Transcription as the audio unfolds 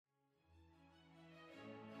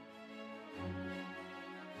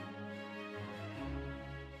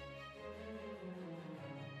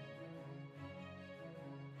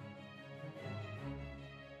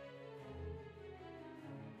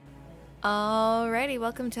Alrighty,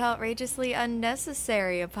 welcome to Outrageously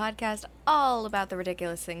Unnecessary, a podcast all about the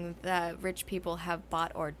ridiculous things that rich people have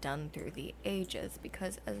bought or done through the ages.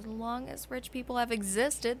 Because as long as rich people have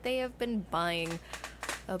existed, they have been buying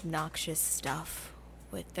obnoxious stuff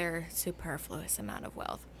with their superfluous amount of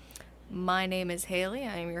wealth. My name is Haley,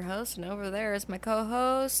 I am your host, and over there is my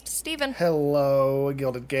co-host, Steven. Hello,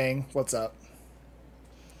 Gilded Gang. What's up?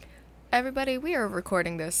 Everybody, we are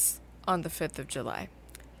recording this on the 5th of July.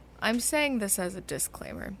 I'm saying this as a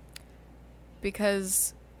disclaimer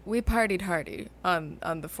because we partied hardy on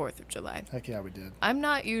the 4th of July. Heck yeah, we did. I'm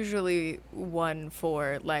not usually one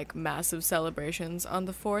for, like, massive celebrations on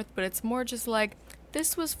the 4th, but it's more just like,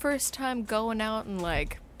 this was first time going out and,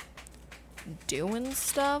 like, doing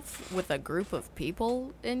stuff with a group of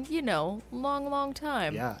people in, long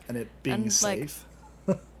time. Yeah, and it being safe.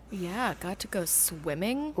 Yeah, got to go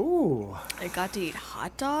swimming. Ooh. I got to eat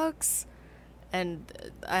hot dogs. And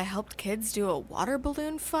I helped kids do a water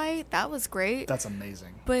balloon fight. That was great. That's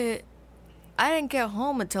amazing. But I didn't get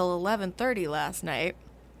home until 11:30 last night.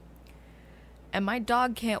 And my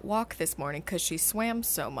dog can't walk this morning because she swam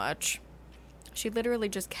so much. She literally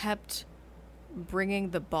just kept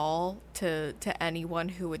bringing the ball to anyone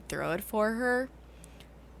who would throw it for her.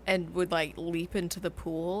 And would, like, leap into the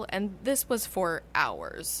pool. And this was for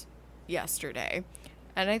hours yesterday.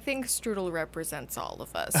 And I think Strudel represents all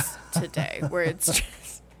of us today, where it's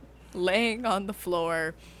just laying on the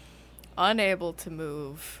floor, unable to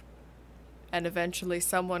move, and eventually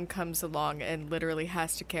someone comes along and literally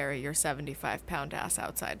has to carry your 75-pound ass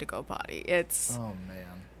outside to go potty. It's... Oh,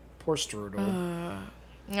 man. Poor Strudel.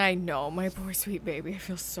 I know, my poor sweet baby. I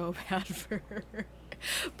feel so bad for her.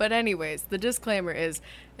 But anyways, the disclaimer is,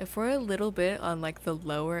 if we're a little bit on, like, the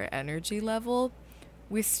lower energy level...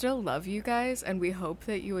 We still love you guys, and we hope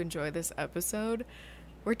that you enjoy this episode.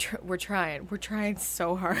 We're trying. We're trying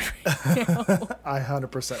so hard right now. I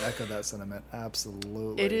 100% echo that sentiment.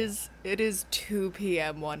 Absolutely. It is 2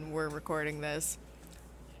 p.m. when we're recording this.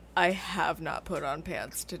 I have not put on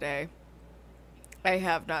pants today. I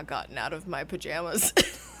have not gotten out of my pajamas.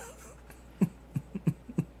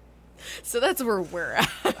 So that's where we're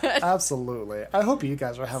at. Absolutely. I hope you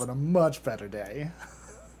guys are having a much better day.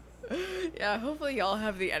 Yeah, hopefully y'all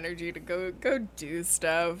have the energy to go do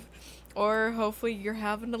stuff. Or hopefully you're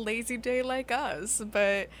having a lazy day like us.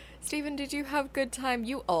 But, Steven, did you have a good time?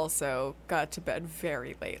 You also got to bed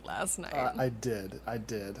very late last night. I did.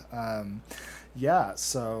 Yeah,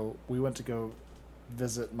 so we went to go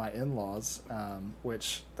visit my in-laws,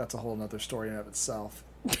 which that's a whole nother story in and of itself.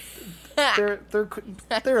 They're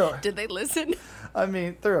Did they listen? I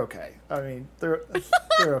mean, they're okay. They're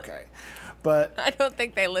okay. But I don't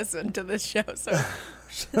think they listen to this show, so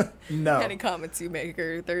no. Any comments you make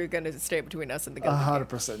they're going to stay between us and the Gilded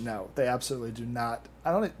 100% no. They absolutely do not.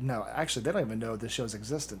 I don't know. Actually, they don't even know this show's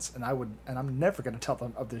existence, and I'm never going to tell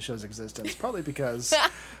them of this show's existence. Probably because,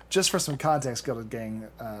 just for some context, Gilded Gang,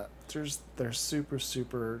 they're super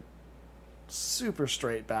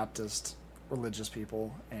straight Baptist religious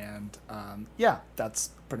people, and yeah, that's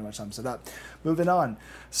pretty much sums it up. Moving on.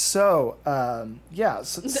 So yeah,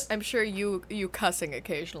 I'm sure you cussing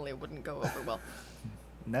occasionally wouldn't go over well.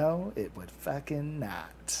 No, it would fucking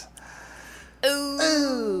not.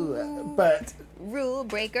 Ooh, but rule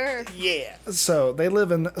breaker. Yeah. So they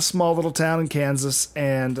live in a small little town in Kansas,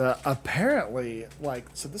 and apparently,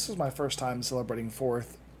 so this was my first time celebrating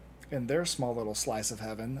 4th in their small little slice of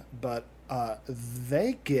heaven, but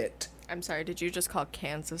they get... I'm sorry, did you just call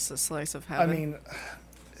Kansas a slice of heaven? I mean,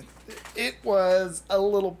 it was a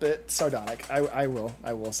little bit sardonic. I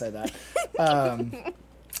will say that.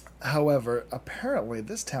 However, apparently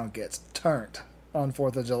this town gets turned on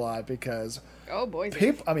 4th of July because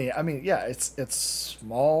people. I mean, yeah, it's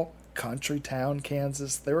small country town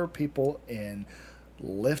Kansas. There were people in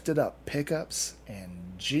lifted up pickups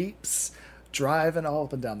and Jeeps driving all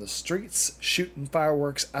up and down the streets, shooting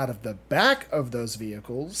fireworks out of the back of those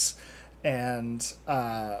vehicles. And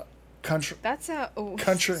country. That's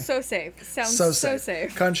country. So safe. Sounds so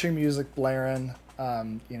safe. Country music blaring.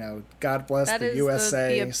 God Bless the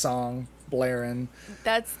USA song blaring.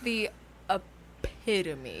 That's the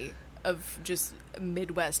epitome of just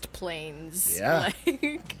Midwest plains. Yeah.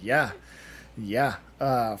 Yeah.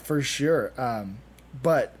 For sure.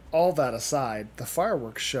 But all that aside, the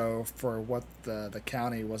fireworks show for what the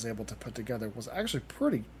county was able to put together was actually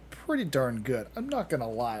pretty darn good. I'm not gonna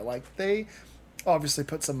lie. Like, they obviously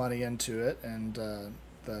put some money into it, and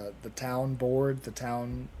the town board, the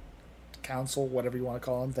town council, whatever you want to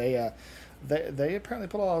call them, they apparently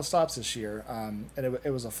put a lot of stops this year, and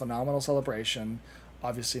it was a phenomenal celebration.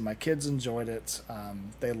 Obviously, my kids enjoyed it.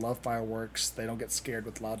 They love fireworks. They don't get scared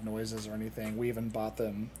with loud noises or anything. We even bought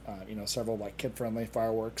them, several like kid-friendly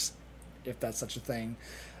fireworks, if that's such a thing,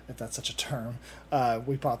 if that's such a term.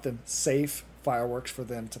 We bought them safe fireworks for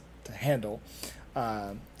them to handle.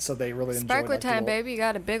 So they really enjoyed Sparkler like, time, baby. You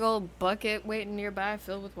got a big old bucket waiting nearby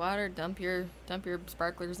filled with water. Dump your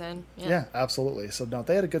sparklers in. Yeah, absolutely. So no,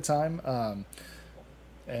 they had a good time.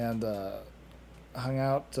 And hung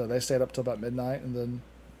out. They stayed up till about midnight, and then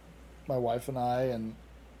my wife and I and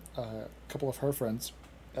a couple of her friends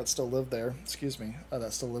that still lived there.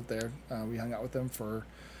 We hung out with them for,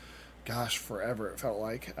 forever. It felt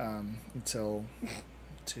like until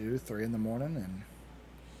 2-3 in the morning, and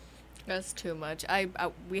that's too much.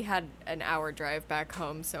 We had an hour drive back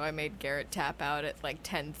home, so I made Garrett tap out at like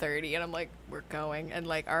 10:30, and I'm like, we're going, and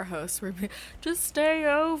like our hosts were, just stay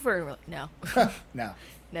over. And we're like, no, no.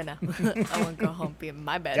 No. I want to go home, be in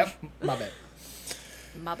my bed. Yep,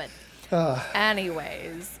 my bed.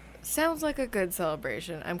 Anyways, sounds like a good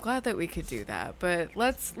celebration. I'm glad that we could do that, but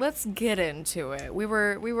let's get into it. We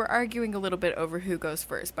were arguing a little bit over who goes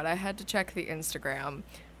first, but I had to check the Instagram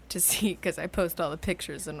to see, because I post all the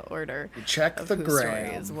pictures in order. You check the gram.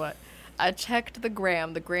 Story is what. I checked the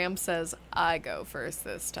gram. The gram says I go first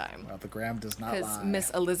this time. Well, the gram does not lie. Because Miss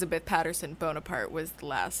Elizabeth Patterson Bonaparte was the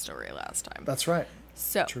last story last time. That's right.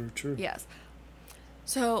 So True. Yes.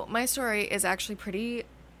 So my story is actually pretty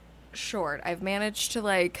short. I've managed to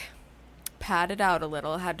like pad it out a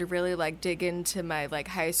little. Had to really like dig into my like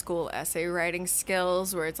high school essay writing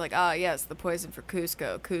skills, where it's like, yes, the poison for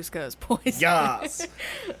Cusco. Cusco's poison. Yes.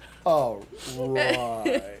 Oh,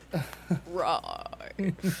 right.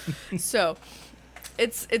 Right. So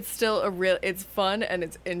it's still it's fun and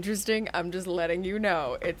it's interesting. I'm just letting you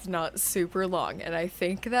know it's not super long, and I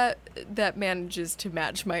think that manages to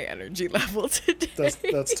match my energy level today.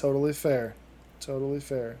 That's totally fair. Totally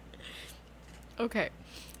fair. Okay.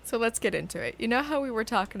 So let's get into it. You know how we were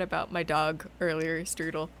talking about my dog earlier,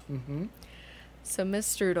 Strudel? Mm-hmm. So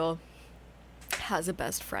Miss Strudel has a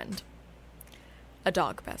best friend. A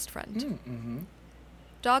dog best friend. Mm-hmm.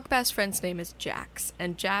 Dog best friend's name is Jax,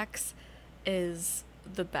 and Jax is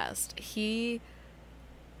the best. He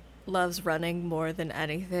loves running more than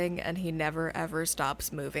anything, and he never ever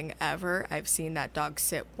stops moving ever. I've seen that dog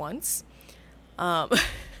sit once.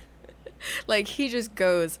 Like he just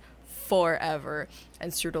goes forever,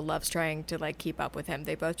 and Strudel loves trying to like keep up with him.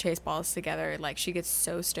 They both chase balls together. Like she gets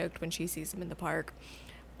so stoked when she sees him in the park.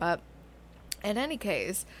 But in any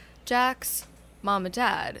case, Jax' mom and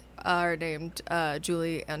dad are named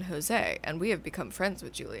Julie and Jose, and we have become friends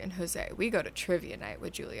with Julie and Jose. We go to trivia night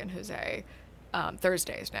with Julie and Jose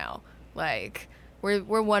Thursdays now. Like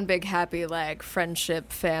we're one big happy like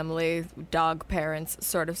friendship, family, dog parents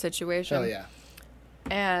sort of situation. Hell yeah.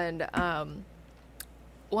 And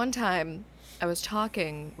one time I was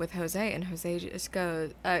talking with Jose, and Jose just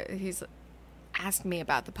goes, he's asked me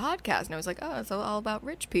about the podcast, and I was like, oh, it's all about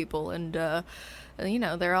rich people, and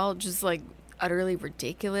they're all just like utterly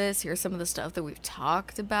ridiculous. Here's some of the stuff that we've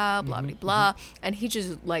talked about, blah blah blah. And he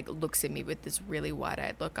just like looks at me with this really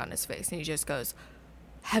wide-eyed look on his face, and he just goes,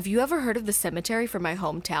 have you ever heard of the cemetery from my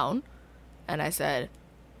hometown? And I said,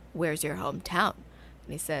 where's your hometown?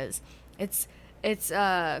 And he says, it's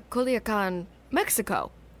Culiacan,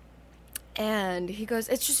 Mexico. And he goes,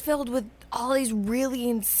 it's just filled with all these really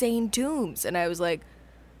insane tombs. And I was like,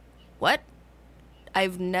 what?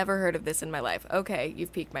 I've never heard of this in my life. Okay,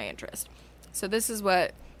 you've piqued my interest. So this is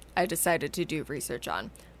what I decided to do research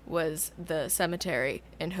on, was the cemetery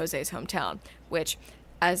in Jose's hometown, which,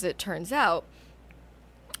 as it turns out,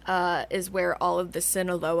 is where all of the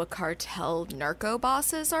Sinaloa cartel narco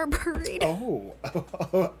bosses are buried. Oh,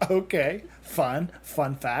 okay. Fun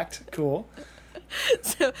fact. Cool.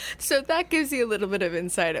 So that gives you a little bit of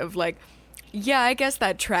insight of like, yeah, I guess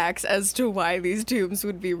that tracks as to why these tombs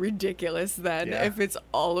would be ridiculous then, if it's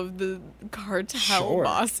all of the cartel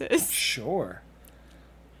bosses. Sure.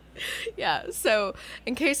 Yeah, so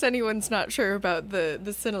in case anyone's not sure about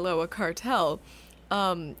the Sinaloa cartel,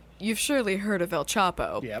 you've surely heard of El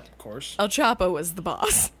Chapo. Yep, of course. El Chapo was the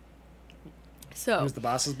boss. So who's the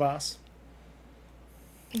boss's boss?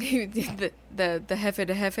 the jefe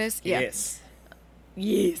de jefes? Yeah.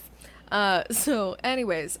 Yes. So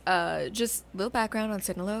anyways, just a little background on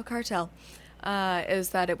Sinaloa cartel,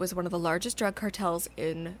 is that it was one of the largest drug cartels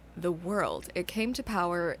in the world. It came to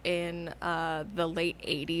power in the late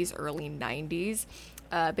 80s, early 90s.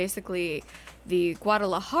 Basically, the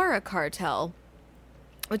Guadalajara cartel,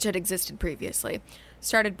 which had existed previously,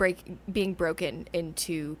 started being broken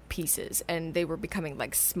into pieces, and they were becoming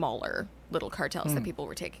like smaller little cartels that people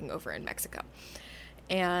were taking over in Mexico.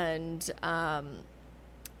 And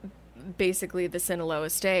basically the Sinaloa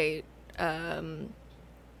state,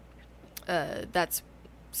 that's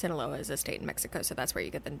Sinaloa is a state in Mexico, so that's where you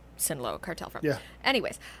get the Sinaloa cartel from. Yeah.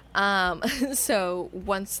 Anyways, so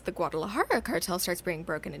once the Guadalajara cartel starts being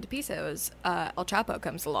broken into pieces, El Chapo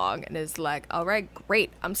comes along and is like, all right,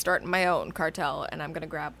 great, I'm starting my own cartel, and I'm going to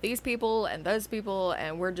grab these people and those people,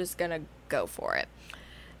 and we're just going to go for it.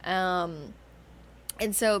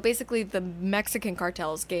 And so basically the Mexican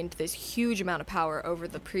cartels gained this huge amount of power over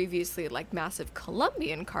the previously like massive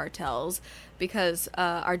Colombian cartels because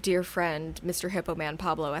our dear friend, Mr. Hippo Man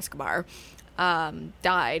Pablo Escobar,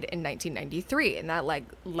 died in 1993. And that like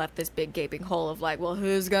left this big gaping hole of like, well,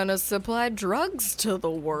 who's going to supply drugs to the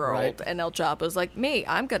world? Right. And El Chapo's like, me,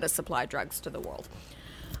 I'm going to supply drugs to the world.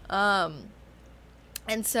 And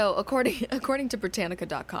so according to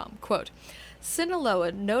Britannica.com, quote,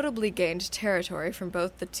 Sinaloa notably gained territory from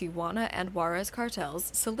both the Tijuana and Juarez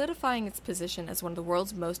cartels, solidifying its position as one of the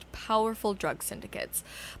world's most powerful drug syndicates.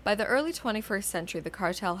 By the early 21st century, the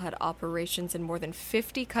cartel had operations in more than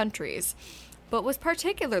 50 countries, but was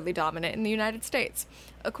particularly dominant in the United States.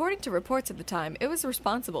 According to reports at the time, it was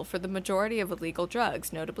responsible for the majority of illegal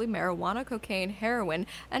drugs, notably marijuana, cocaine, heroin,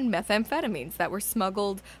 and methamphetamines that were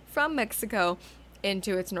smuggled from Mexico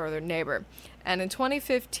into its northern neighbor. And in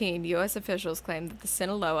 2015, U.S. officials claimed that the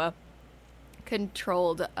Sinaloa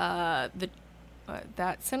controlled the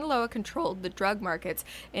drug markets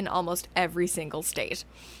in almost every single state.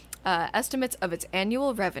 Estimates of its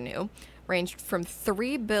annual revenue ranged from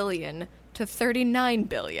 $3 billion to $39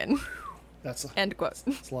 billion. That's a, End quote.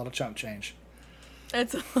 That's a lot of chump change.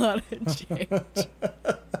 It's a lot of change.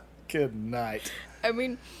 Good night. I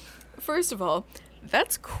mean, first of all,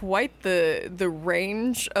 that's quite the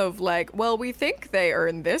range of like, well, we think they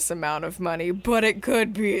earn this amount of money, but it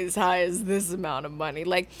could be as high as this amount of money.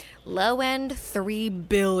 Like, low end, $3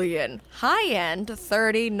 billion. High end,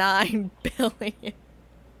 $39 billion.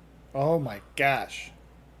 Oh my gosh.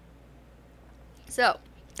 So,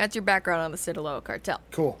 that's your background on the Sinaloa cartel.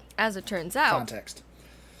 Cool. As it turns out, Context.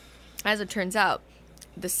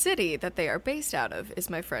 the city that they are based out of is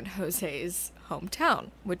my friend Jose's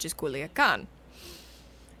hometown, which is Culiacan.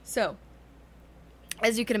 So,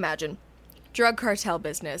 as you can imagine, drug cartel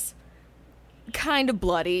business, kind of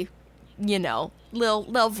bloody, you know,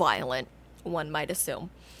 little violent, one might assume.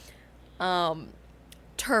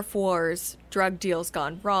 Turf wars, drug deals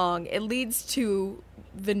gone wrong. It leads to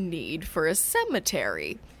the need for a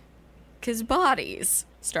cemetery, because bodies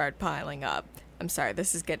start piling up. I'm sorry,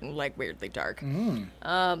 this is getting like weirdly dark.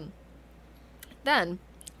 Then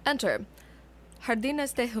enter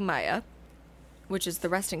Jardines de Humaya, which is the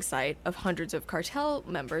resting site of hundreds of cartel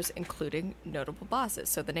members, including notable bosses.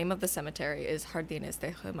 So the name of the cemetery is Jardines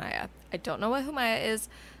de Humaya. I don't know what Humaya is.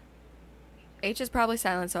 H is probably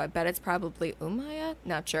silent, so I bet it's probably Umaya?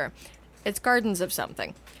 Not sure. It's gardens of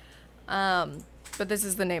something. But this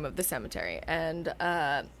is the name of the cemetery. And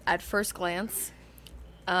at first glance,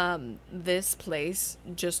 this place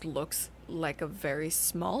just looks like a very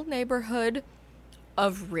small neighborhood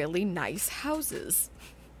of really nice houses.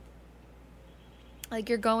 Like,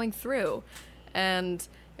 you're going through, and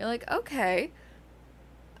you're like, okay,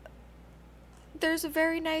 there's a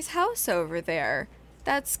very nice house over there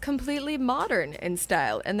that's completely modern in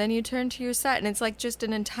style. And then you turn to your side, and it's like just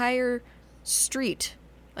an entire street,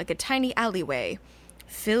 like a tiny alleyway,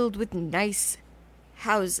 filled with nice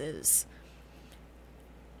houses.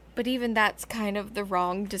 But even that's kind of the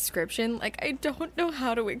wrong description. Like, I don't know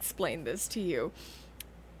how to explain this to you.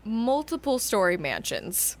 Multiple story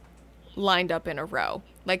mansions lined up in a row.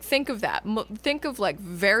 Like, think of that. Think of like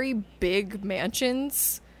very big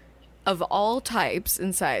mansions of all types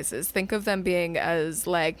and sizes. Think of them being as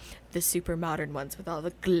like the super modern ones with all the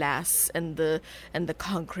glass and the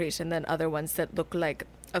concrete, and then other ones that look like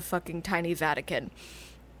a fucking tiny Vatican.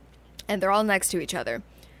 And they're all next to each other.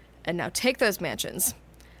 And now take those mansions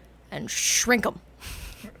and shrink them.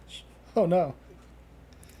 Oh no.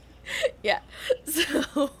 Yeah.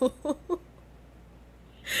 So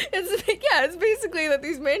it's basically that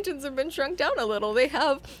these mansions have been shrunk down a little. They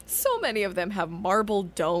have, so many of them have marble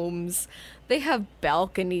domes. They have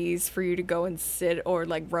balconies for you to go and sit, or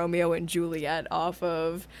like Romeo and Juliet off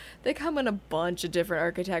of. They come in a bunch of different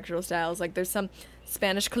architectural styles. Like, there's some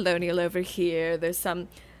Spanish colonial over here. There's some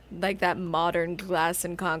like that modern glass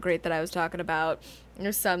and concrete that I was talking about.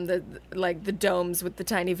 There's some that like the domes with the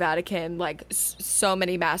tiny Vatican, like so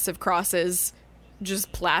many massive crosses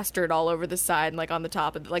just plastered all over the side and like on the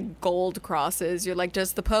top, of like gold crosses. You're like,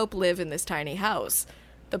 does the Pope live in this tiny house?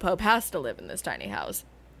 The Pope has to live in this tiny house.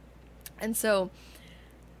 And so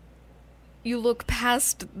you look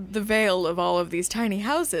past the veil of all of these tiny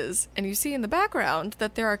houses, and you see in the background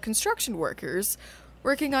that there are construction workers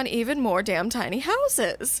working on even more damn tiny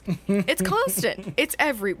houses. It's constant. It's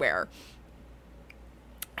everywhere.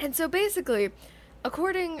 And so basically,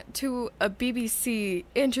 according to a BBC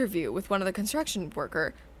interview with one of the construction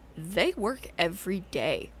worker, they work every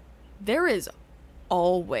day. There is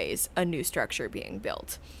always a new structure being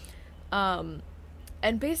built.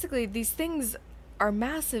 And basically, these things are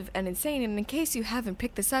massive and insane. And in case you haven't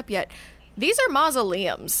picked this up yet, these are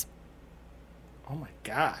mausoleums. Oh my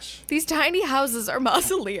gosh. These tiny houses are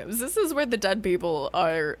mausoleums. This is where the dead people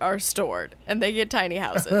are stored, and they get tiny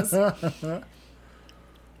houses.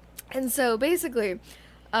 And so basically,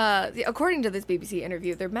 according to this BBC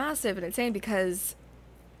interview, they're massive and insane because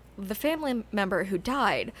the family member who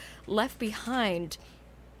died left behind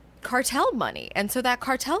cartel money. And so that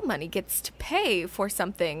cartel money gets to pay for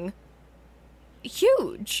something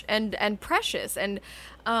huge and precious. And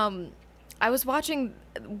I was watching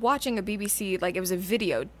a BBC, like it was a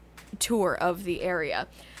video tour of the area.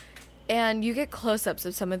 And you get close-ups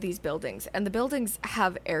of some of these buildings. And the buildings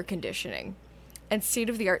have air conditioning and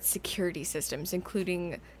state-of-the-art security systems,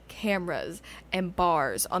 including cameras and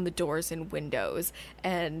bars on the doors and windows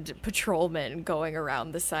and patrolmen going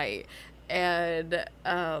around the site. And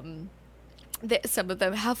some of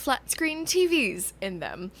them have flat-screen TVs in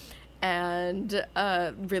them and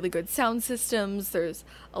really good sound systems. There's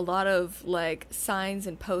a lot of like signs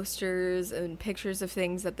and posters and pictures of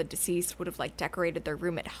things that the deceased would have like decorated their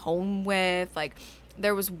room at home with. Like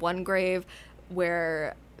there was one grave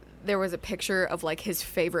where there was a picture of like his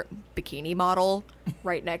favorite bikini model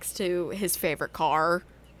right next to his favorite car.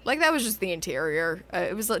 Like that was just the interior.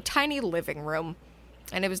 It was a tiny living room,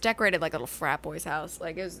 and it was decorated like a little frat boy's house.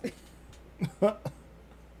 Like it was.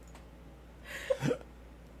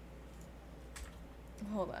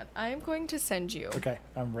 Hold on, I'm going to send you. Okay,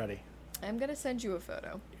 I'm ready. I'm gonna send you a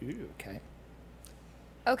photo. Ooh, okay.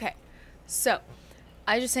 Okay, so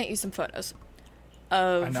I just sent you some photos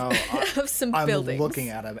of, I know. of some I'm buildings. looking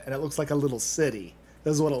at them, and it looks like a little city.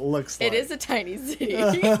 This is what it looks like. It is a tiny city.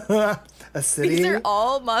 A city. These are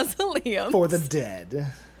all mausoleums. For the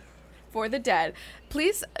dead. For the dead.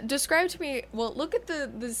 Please describe to me. Well, look at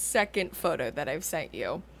the second photo that I've sent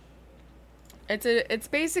you. It's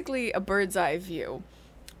basically a bird's eye view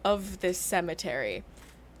of this cemetery.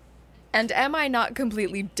 And am I not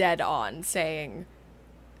completely dead on saying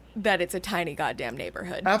that it's a tiny goddamn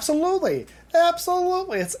neighborhood? Absolutely.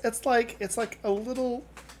 Absolutely. It's like a little.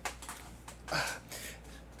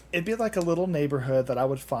 It'd be like a little neighborhood that I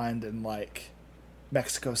would find in like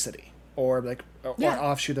Mexico City or an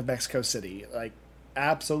offshoot of Mexico City. Like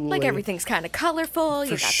absolutely. Like everything's kind of colorful.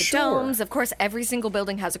 You got the domes. Of course, every single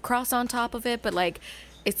building has a cross on top of it, but like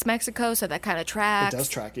it's Mexico, so that kind of tracks. It does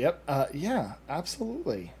track. Yep. Yeah.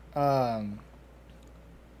 Absolutely. And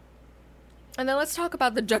then let's talk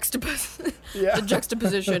about the Yeah. the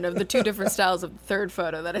juxtaposition of the two different styles of the third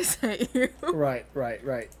photo that I sent you. Right.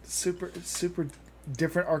 Super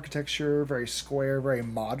different architecture, very square, very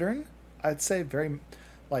modern. I'd say very,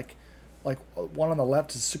 like one on the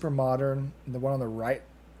left is super modern, and the one on the right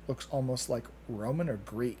looks almost like Roman or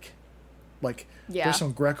Greek. Like there's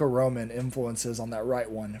some Greco-Roman influences on that right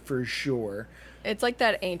one for sure. It's like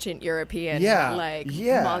that ancient European,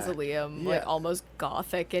 mausoleum, like almost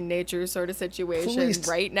Gothic in nature sort of situation,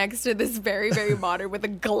 right next to this very, very modern with a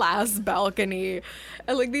glass balcony.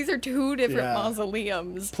 And like these are two different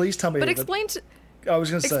mausoleums. Please tell me. But explain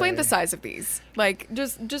the size of these. Like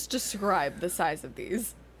just describe the size of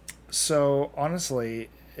these. So honestly,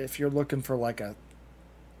 if you're looking for like a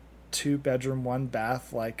 2-bedroom,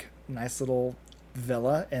 1-bath, like nice little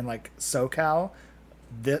villa in like SoCal,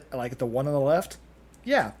 like the one on the left,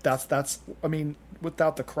 that's I mean,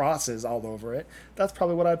 without the crosses all over it, that's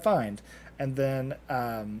probably what I'd find. And then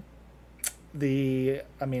obviously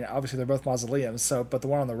they're both mausoleums, but the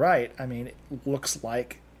one on the right, I mean, it looks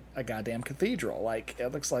like a goddamn cathedral. Like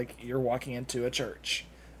it looks like you're walking into a church.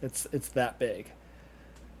 It's that big.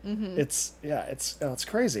 Mm-hmm. It's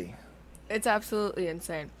crazy. It's absolutely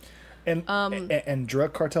insane. And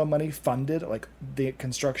drug cartel money funded like the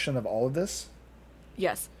construction of all of this.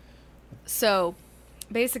 Yes. So,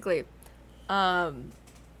 basically, one.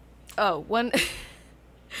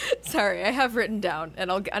 Sorry, I have written down, and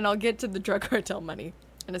I'll get to the drug cartel money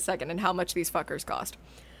in a second and how much these fuckers cost.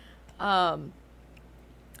 I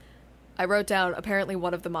wrote down, apparently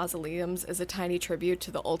one of the mausoleums is a tiny tribute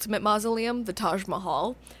to the ultimate mausoleum, the Taj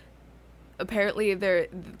Mahal, apparently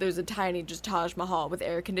there's a tiny just Taj Mahal with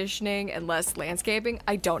air conditioning and less landscaping.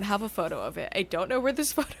 I don't have a photo of it. I don't know where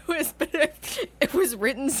this photo is, but it was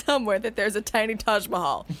written somewhere that there's a tiny Taj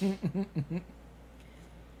Mahal.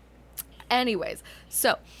 Anyways,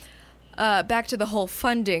 so back to the whole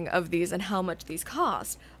funding of these and how much these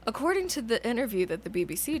cost. According to the interview that the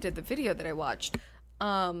BBC did, the video that I watched,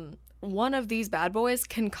 one of these bad boys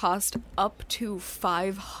can cost up to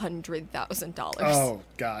 $500,000. Oh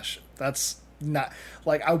gosh, that's not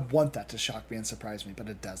like, I want that to shock me and surprise me, but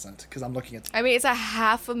it doesn't, because I'm looking at. I mean, it's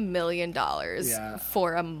 $500,000 Yeah.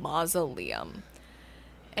 for a mausoleum,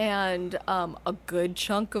 and a good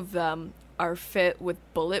chunk of them are fit with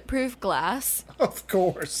bulletproof glass. Of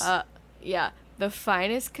course. Yeah, the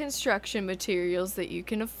finest construction materials that you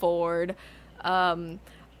can afford.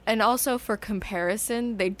 And also, for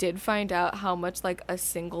comparison, they did find out how much, like, a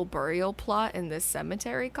single burial plot in this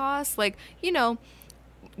cemetery costs. Like, you know,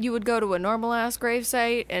 you would go to a normal-ass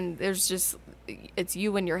gravesite, and there's just, it's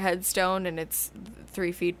you and your headstone, and it's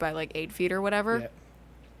 3 feet by, like, 8 feet or whatever. Yeah.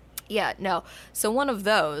 Yeah, no. So one of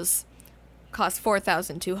those costs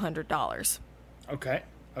 $4,200. Okay.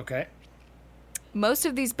 Most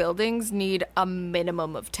of these buildings need a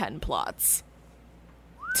minimum of 10 plots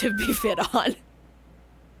to be fit on.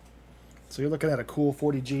 So you're looking at a cool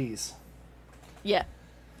 40 G's. Yeah.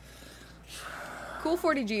 Cool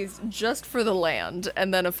 40 G's just for the land,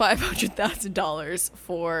 and then a $500,000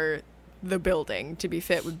 for the building to be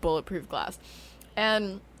fit with bulletproof glass.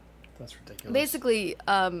 And That's ridiculous. basically,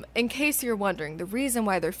 in case you're wondering, the reason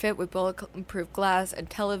why they're fit with bulletproof glass and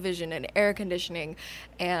television and air conditioning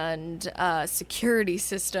and security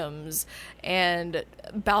systems and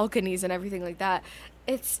balconies and everything like that,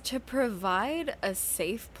 it's to provide a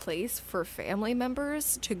safe place for family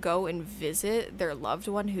members to go and visit their loved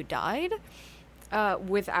one who died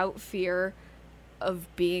without fear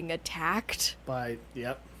of being attacked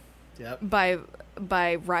Yep.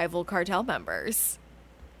 by rival cartel members.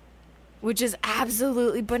 Which is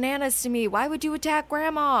absolutely bananas to me. Why would you attack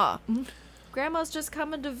Grandma? Grandma's just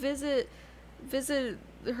coming to visit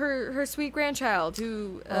her sweet grandchild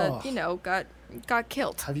who got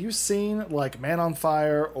killed. Have you seen like Man on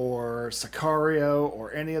Fire or Sicario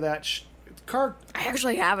or any of that? I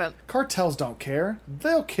actually haven't. Cartels don't care.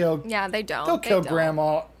 They'll kill. Yeah, they don't. They'll kill They don't.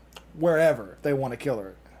 Grandma wherever they want to kill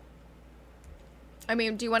her. I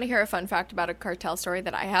mean, do you want to hear a fun fact about a cartel story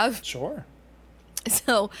that I have? Sure.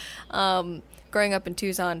 So, growing up in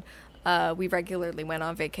Tucson, we regularly went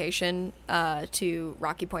on vacation to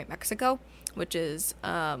Rocky Point, Mexico, which is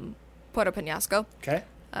Puerto Penasco. Okay.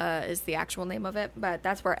 Is the actual name of it, but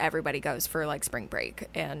that's where everybody goes for like spring break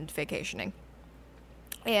and vacationing.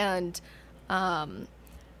 And one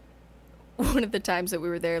of the times that we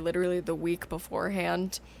were there, literally the week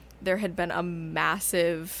beforehand, there had been a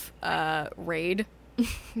massive raid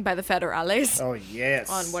by the Federales. Oh yes.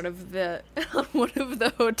 On one of the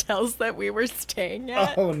hotels that we were staying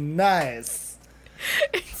at. Oh nice.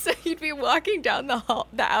 So you'd be walking down the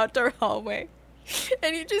outdoor hallway,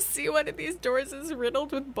 and you just see one of these doors is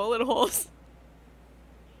riddled with bullet holes.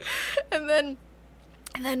 And then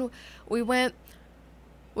we went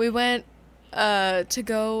to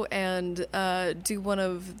go and do one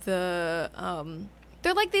of the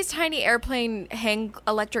they're like these tiny airplane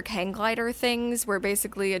electric hang glider things where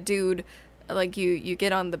basically a dude, like you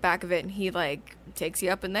get on the back of it and he like takes you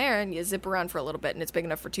up in there and you zip around for a little bit, and it's big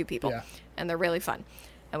enough for 2 people. Yeah. And they're really fun.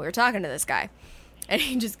 And we were talking to this guy, and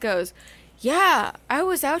he just goes, yeah, I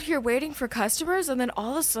was out here waiting for customers, and then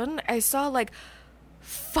all of a sudden I saw like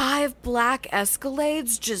 5 black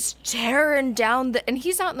Escalades just tearing down and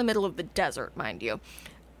he's out in the middle of the desert, mind you.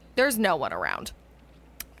 There's no one around.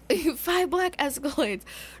 5 black Escalades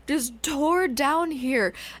just tore down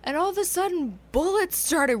here, and all of a sudden bullets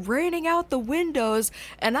started raining out the windows,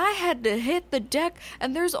 and I had to hit the deck,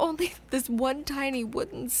 and there's only this one tiny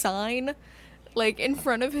wooden sign like in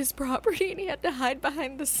front of his property, and he had to hide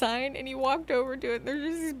behind the sign, and he walked over to it, and there's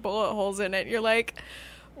just these bullet holes in it. You're like,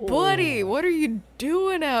 buddy, what are you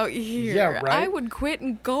doing out here? Yeah, right? I would quit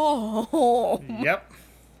and go home. Yep.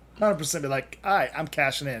 100% be like, all right, I'm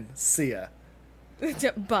cashing in. See ya.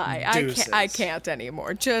 Bye. I can't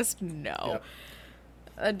anymore. Just no.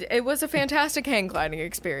 Yep. It was a fantastic hang gliding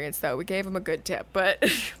experience, though. We gave him a good tip, but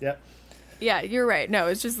Yep. yeah, you're right. No,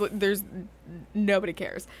 it's just there's nobody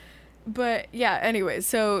cares. But yeah, anyway,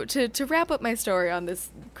 so to wrap up my story on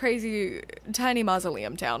this crazy tiny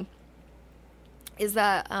mausoleum town is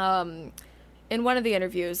that in one of the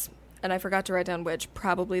interviews, and I forgot to write down which,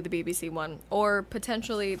 probably the BBC one, or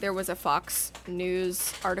potentially there was a Fox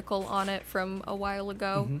News article on it from a while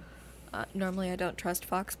ago. Normally I don't trust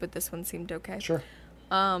Fox, but this one seemed okay. Sure.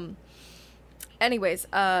 Anyways,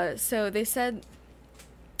 so they said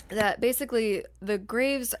that basically the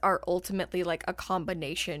graves are ultimately like a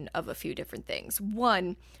combination of a few different things.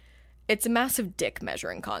 One, it's a massive dick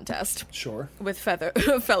measuring contest Sure. with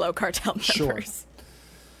fellow cartel members. Sure.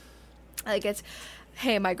 Like it's,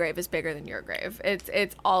 hey, my grave is bigger than your grave.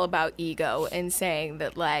 It's all about ego and saying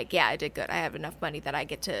that like, yeah, I did good. I have enough money that I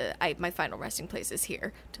get to. My final resting place is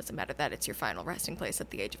here. Doesn't matter that it's your final resting place at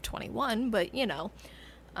the age of 21, but you know,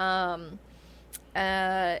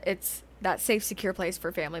 it's that safe, secure place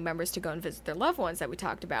for family members to go and visit their loved ones that we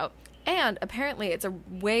talked about. And apparently, it's a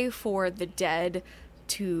way for the dead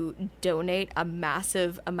to donate a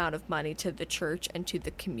massive amount of money to the church and to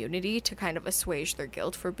the community to kind of assuage their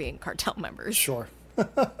guilt for being cartel members. Sure.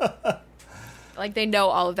 Like they know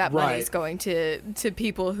all of that money is Right. going to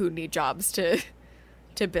people who need jobs to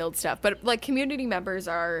build stuff. But like community members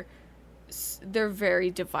they're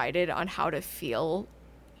very divided on how to feel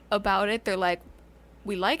about it. They're like,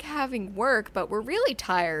 we like having work, but we're really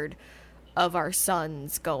tired of our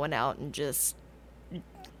sons going out and just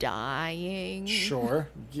dying. Sure.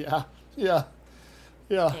 Yeah. Yeah.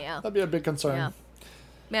 Yeah. Yeah. That'd be a big concern. Yeah.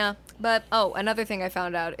 Yeah, but another thing I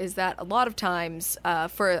found out is that a lot of times,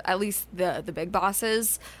 for at least the big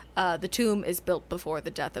bosses, the tomb is built before the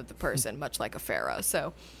death of the person, much like a pharaoh.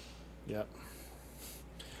 So, Yep.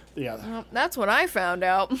 Yeah. that's what I found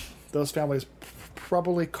out. Those families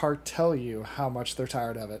probably cartel you how much they're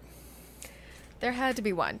tired of it. There had to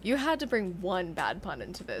be one. You had to bring one bad pun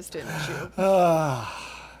into this, didn't you?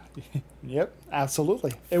 Yep,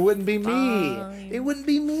 absolutely. It wouldn't be me. It wouldn't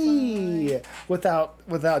be me without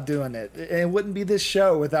doing it. It wouldn't be this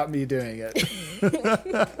show without me doing it.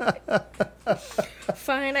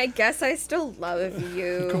 Fine, I guess I still love you.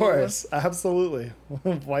 Of course, absolutely.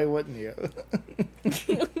 Why wouldn't you?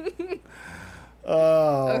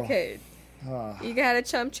 Oh. Okay. You got a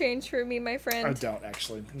chump change for me, my friend? I don't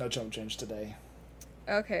actually. No chump change today.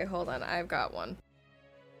 Okay, hold on. I've got one.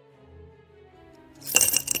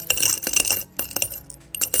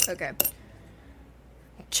 Okay.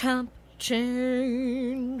 Chump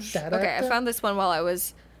change. Da-da-da. Okay, I found this one while I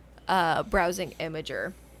was browsing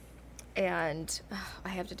Imager. And I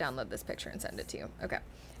have to download this picture and send it to you. Okay.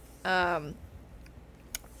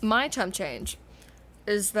 My chump change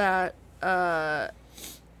is that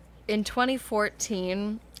in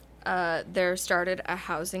 2014, there started a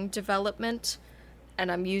housing development,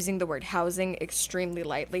 and I'm using the word housing extremely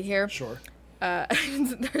lightly here. Sure.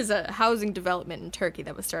 There's a housing development in Turkey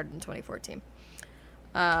that was started in 2014.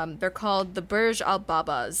 They're called the Burj Al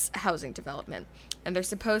Babas housing development, and they're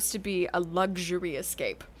supposed to be a luxury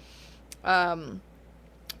escape. By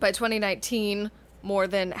 2019, more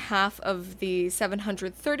than half of the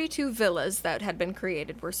 732 villas that had been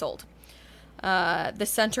created were sold. The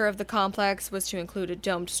center of the complex was to include a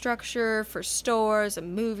domed structure for stores, a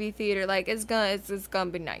movie theater. Like, it's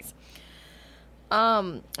gonna be nice.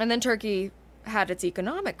 And then Turkey had its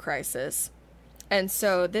economic crisis, and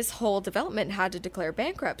so this whole development had to declare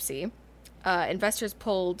bankruptcy. Investors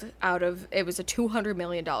pulled out of it. Was a $200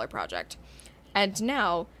 million project, and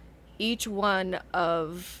now each one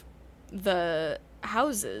of the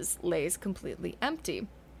houses lays completely empty.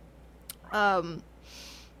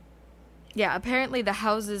 Yeah, apparently the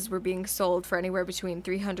houses were being sold for anywhere between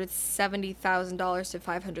 $370,000 to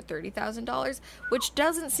 $530,000, which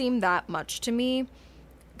doesn't seem that much to me,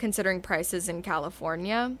 considering prices in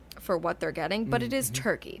California for what they're getting, but it is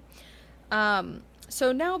Turkey.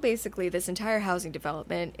 So now basically this entire housing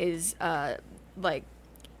development is like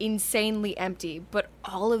insanely empty, but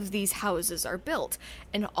all of these houses are built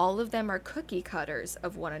and all of them are cookie cutters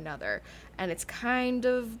of one another, and it's kind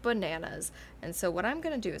of bananas. And so what I'm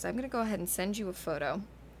going to do is I'm going to go ahead and send you a photo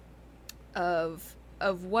of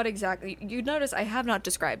what exactly you notice. I have not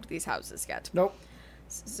described these houses yet. Nope.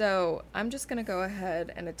 So I'm just going to go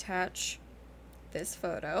ahead and attach this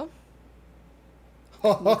photo.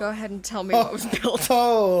 You go ahead and tell me what was built.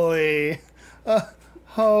 Holy.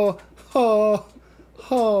 Holy.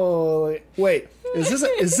 Wait,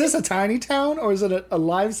 is this a tiny town or is it a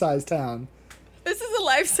life-size town? This is a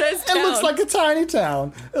life-size town. It looks like a tiny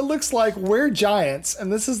town. It looks like we're giants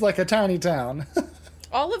and this is like a tiny town.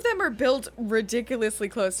 All of them are built ridiculously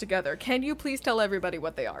close together. Can you please tell everybody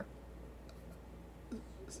what they are?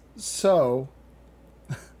 So,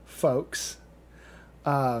 folks,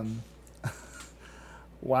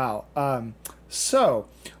 wow. So,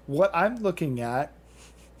 what I'm looking at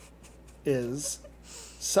is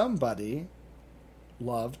somebody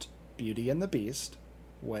loved Beauty and the Beast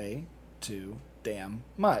way too damn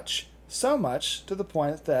much. So much to the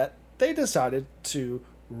point that they decided to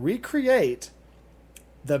recreate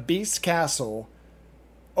the Beast Castle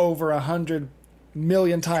over 100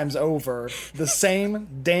 million times over the same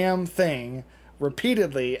damn thing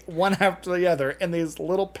repeatedly, one after the other, in these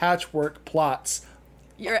little patchwork plots.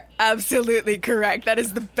 You're absolutely correct. That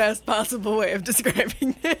is the best possible way of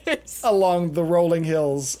describing this. Along the rolling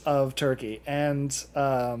hills of Turkey. And,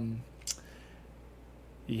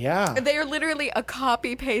 yeah. They are literally a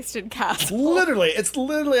copy-pasted castle. Literally. It's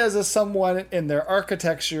literally as if someone in their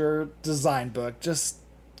architecture design book just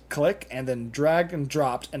click and then dragged and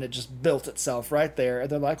dropped, and it just built itself right there. And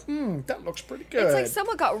they're like, that looks pretty good. It's like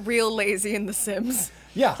someone got real lazy in The Sims.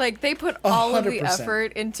 Yeah. Like, they put all of the 100%.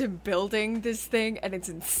 effort into building this thing, and it's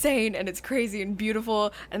insane, and it's crazy and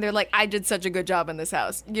beautiful, and they're like, I did such a good job in this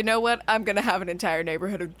house. You know what? I'm gonna have an entire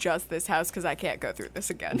neighborhood of just this house, because I can't go through this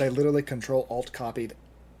again. They literally Control-Alt-copied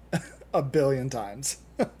a billion times.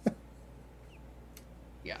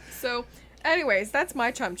 Yeah. So, anyways, that's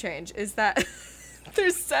my chump change, is that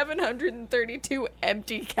there's 732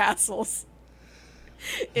 empty castles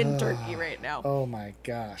in Turkey right now. Oh my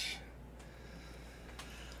gosh.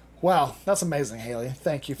 Wow, that's amazing, Haley.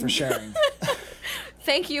 Thank you for sharing.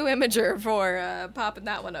 Thank you, Imager, for popping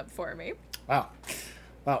that one up for me. Wow.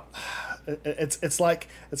 It's like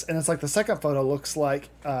the second photo looks like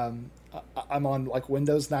I'm on like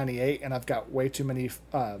Windows 98 and I've got way too many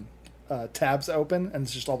tabs open and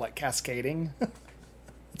it's just all like cascading.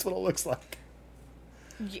 That's what it looks like.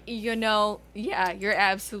 You know, yeah, you're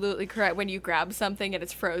absolutely correct. When you grab something and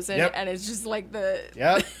it's frozen, Yep. and it's just like the...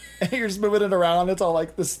 Yep. You're just moving it around. It's all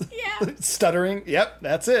like this Yeah. stuttering. Yep,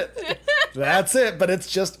 that's it. That's it. But it's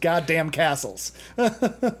just goddamn castles.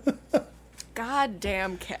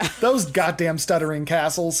 Goddamn cat. Those goddamn stuttering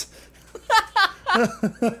castles.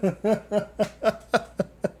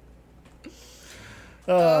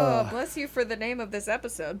 Oh, bless you for the name of this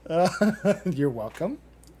episode. You're welcome.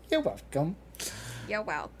 You're welcome. You're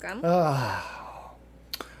welcome. Well,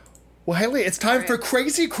 Haley, it's time for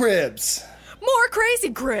Crazy Cribs. More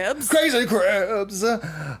crazy cribs. Crazy Cribs.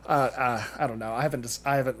 I don't know. I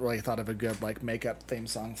haven't really thought of a good like makeup theme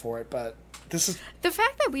song for it, but this is. The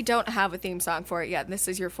fact that we don't have a theme song for it yet, and this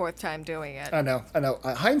is your fourth time doing it. I know.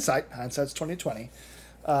 Hindsight's 2020.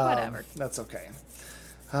 Whatever. That's okay.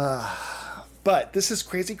 But this is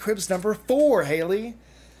Crazy Cribs number 4, Haley.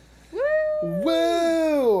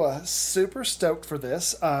 Woo! Super stoked for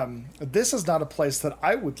this. This is not a place that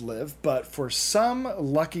I would live, but for some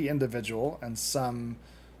lucky individual and some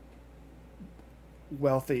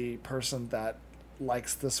wealthy person that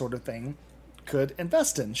likes this sort of thing could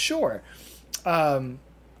invest in, sure.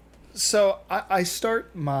 So I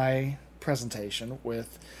start my presentation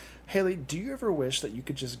with, Haley, do you ever wish that you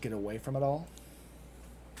could just get away from it all?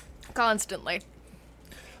 Constantly.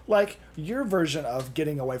 Like, your version of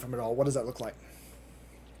getting away from it all, what does that look like?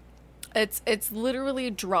 It's literally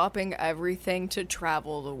dropping everything to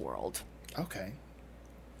travel the world. Okay.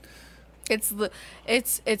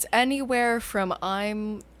 It's anywhere from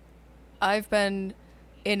I've been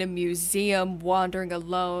in a museum wandering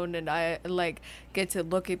alone and I like get to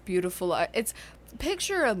look at beautiful art. It's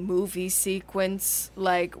picture a movie sequence,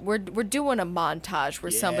 like we're doing a montage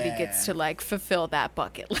where somebody gets to like fulfill that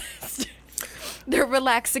bucket list. They're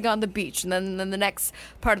relaxing on the beach, and then the next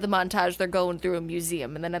part of the montage, they're going through a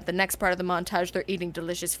museum, and then at the next part of the montage, they're eating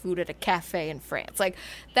delicious food at a cafe in France. Like,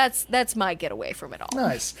 that's my getaway from it all.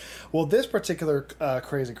 Nice. Well, this particular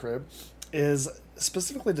Crazy Crib is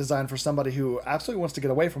specifically designed for somebody who absolutely wants to get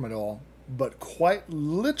away from it all, but quite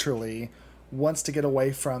literally wants to get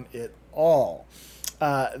away from it all.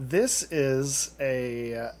 This is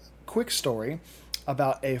a quick story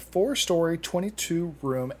about a 4-story,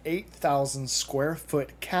 22-room, 8,000 square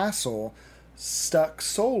foot castle stuck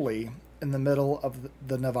solely in the middle of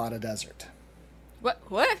the Nevada desert.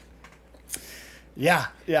 What? Yeah.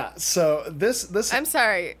 So this. I'm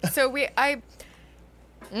sorry. So I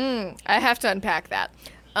have to unpack that.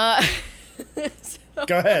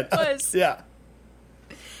 Go ahead. Was Yeah.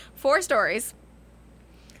 4 stories.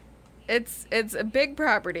 It's a big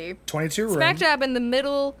property. 22 rooms. Smack dab in the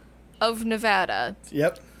middle of Nevada.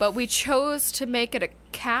 Yep. But we chose to make it a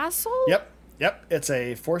castle? Yep. It's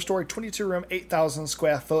a 4-story, 22-room, 8,000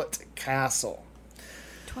 square foot castle.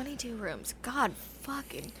 22 rooms. God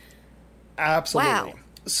fucking. Absolutely. Wow.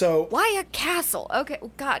 So Why a castle? Okay.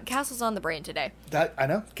 God, castle's on the brain today. that I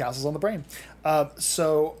know, castle's on the brain.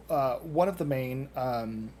 So one of the main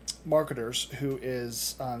marketers who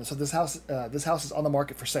is so this house is on the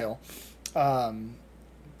market for sale.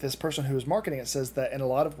 This person who is marketing it says that in a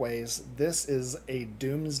lot of ways, this is a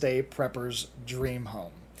doomsday prepper's dream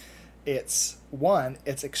home. It's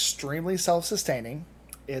extremely self-sustaining,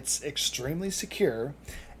 it's extremely secure,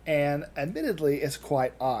 and admittedly, it's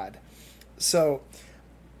quite odd. So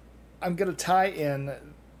I'm going to tie in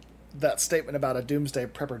that statement about a doomsday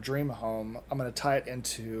prepper dream home. I'm going to tie it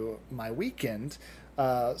into my weekend.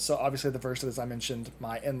 So obviously the first, as I mentioned,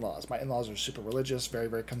 my in-laws. My in-laws are super religious, very,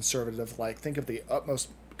 very conservative. Like, think of the utmost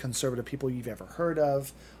conservative people you've ever heard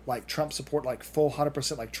of. Like, Trump support, like, full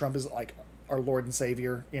 100%. Like, Trump is, like, our Lord and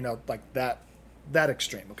Savior. You know, like, that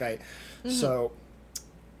extreme, okay? Mm-hmm. So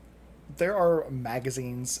there are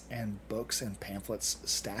magazines and books and pamphlets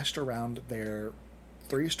stashed around their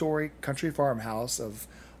 3-story country farmhouse of,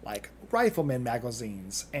 like, rifleman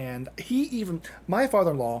magazines. And my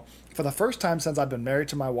father-in-law, for the first time since I've been married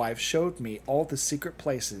to my wife, showed me all the secret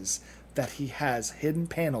places that he has hidden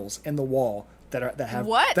panels in the wall that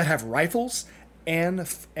have rifles and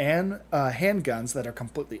handguns that are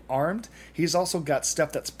completely armed. He's also got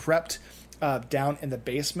stuff that's prepped down in the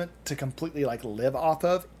basement to completely, like, live off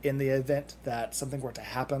of in the event that something were to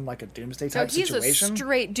happen, like a doomsday type situation. So he's a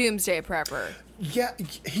straight doomsday prepper. Yeah,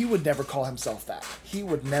 he would never call himself that. He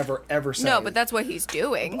would never, ever say... No, but that's what he's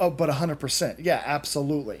doing. Oh, but 100%. Yeah,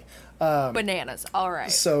 absolutely. Bananas. All right.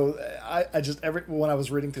 So I just, when I was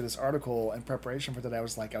reading through this article in preparation for today, I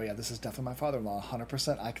was like, oh yeah, this is definitely my father-in-law.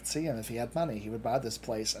 100%. I could see him. If he had money, he would buy this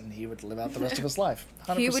place and he would live out the rest of his life.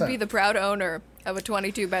 100%. He would be the proud owner of a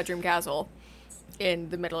 22-bedroom castle in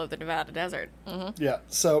the middle of the Nevada desert. Mm-hmm. Yeah.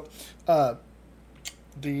 So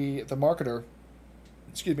the marketer,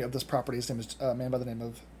 of this property, his name is a man by the name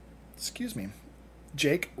of,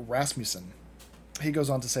 Jake Rasmussen. He goes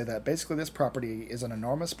on to say that basically this property is an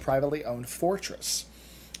enormous privately owned fortress.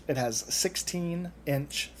 It has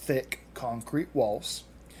 16-inch thick concrete walls.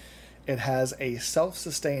 It has a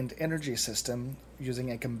self-sustained energy system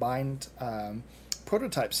using a combined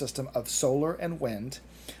prototype system of solar and wind.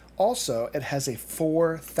 Also, it has a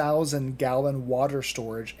 4,000-gallon water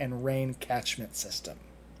storage and rain catchment system.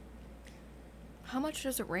 How much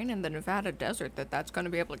does it rain in the Nevada desert that's going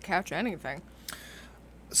to be able to catch anything?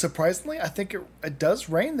 Surprisingly, I think it does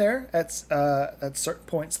rain there at certain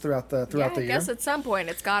points throughout the year. I guess at some point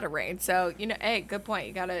it's got to rain. So, hey, good point.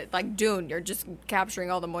 You got to, like Dune, you're just capturing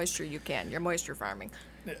all the moisture you can. You're moisture farming.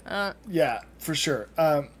 Yeah, for sure.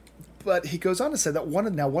 But he goes on to say that one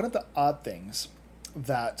of the odd things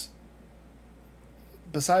that,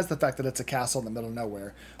 besides the fact that it's a castle in the middle of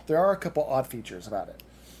nowhere, there are a couple odd features about it.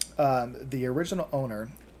 The original owner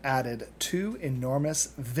added 2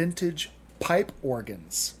 enormous vintage pipe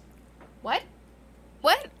organs. What?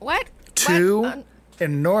 2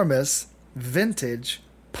 enormous vintage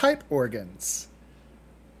pipe organs.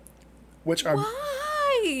 Which are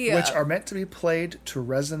meant to be played to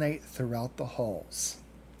resonate throughout the halls.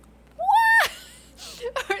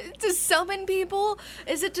 To summon people?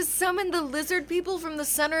 Is it to summon the lizard people from the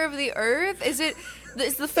center of the earth? Is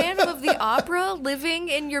the Phantom of the Opera living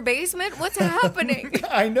in your basement? What's happening?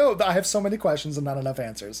 I know. I have so many questions and not enough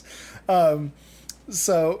answers.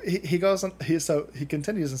 So he goes on, he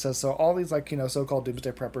continues and says, so all these, like, so-called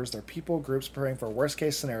doomsday preppers, they're people, groups preparing for worst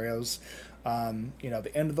case scenarios,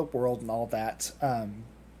 the end of the world and all that, and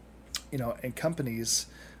companies,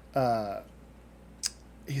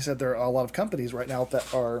 he said there are a lot of companies right now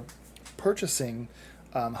that are purchasing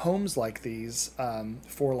homes like these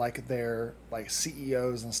for, like, their, like,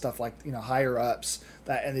 CEOs and stuff, like, higher ups,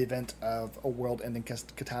 that in the event of a world-ending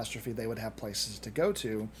catastrophe they would have places to go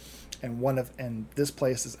to, and this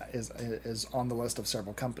place is on the list of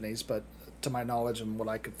several companies, but to my knowledge and what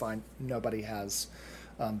I could find, nobody has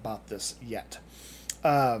bought this yet.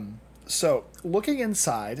 So looking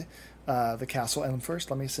inside the castle, and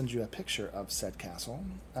first let me send you a picture of said castle.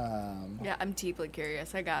 Yeah, I'm deeply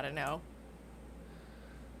curious. I gotta know.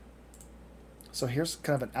 So here's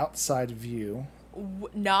kind of an outside view.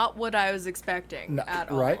 Not what I was expecting at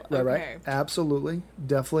all. Right. Absolutely.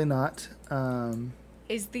 Definitely not.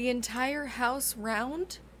 Is the entire house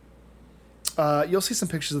round? You'll see some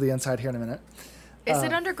pictures of the inside here in a minute. Is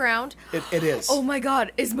it underground? It is. Oh my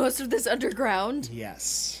god, is most of this underground?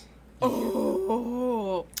 Yes.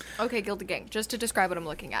 Oh. Okay, Guilty Gang, just to describe what I'm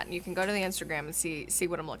looking at, and you can go to the Instagram and see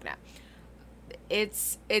what I'm looking at.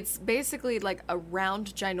 It's basically like a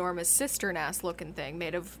round, ginormous cistern-ass looking thing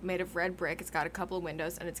made of red brick. It's got a couple of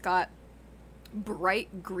windows, and it's got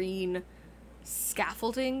bright green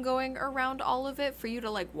scaffolding going around all of it for you to,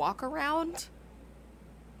 like, walk around.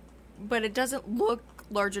 But it doesn't look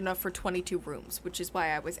large enough for 22 rooms, which is why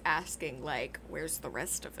I was asking, like, where's the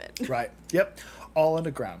rest of it? Right. Yep. All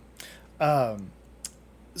underground.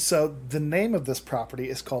 So the name of this property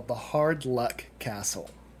is called the Hard Luck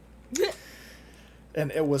Castle. And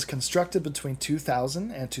it was constructed between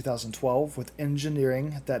 2000 and 2012 with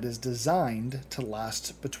engineering that is designed to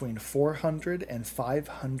last between 400 and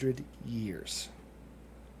 500 years.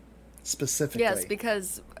 Specifically. Yes,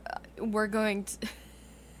 because we're going to...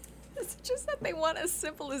 Is it just that they want a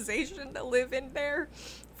civilization to live in there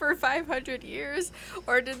for 500 years?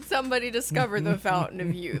 Or did somebody discover the Fountain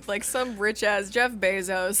of Youth? Like some rich-ass Jeff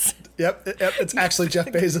Bezos. Yep, it's actually Jeff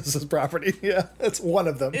Bezos' property. Yeah, it's one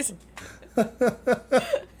of them.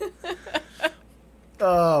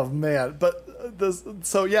 Oh, man. But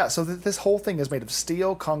this whole thing is made of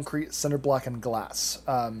steel, concrete, cinder block, and glass.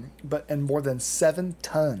 And more than 7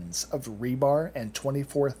 tons of rebar and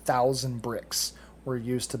 24,000 bricks were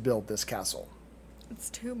used to build this castle.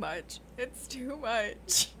 It's too much. It's too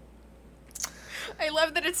much. I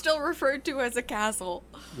love that it's still referred to as a castle.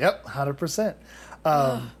 Yep, 100%.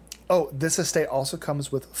 This estate also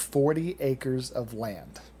comes with 40 acres of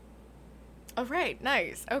land. Oh, right.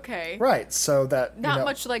 Nice. Okay. Right, so that... Not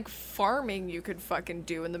much like farming you could fucking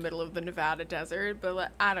do in the middle of the Nevada desert,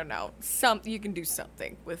 but I don't know. You can do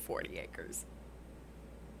something with 40 acres.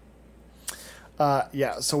 We're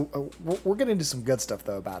getting into some good stuff,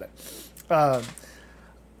 though, about it.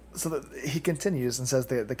 He continues and says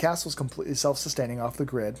the castle is completely self-sustaining off the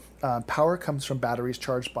grid. Power comes from batteries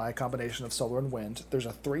charged by a combination of solar and wind. There's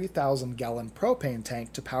a 3,000-gallon propane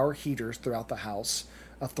tank to power heaters throughout the house,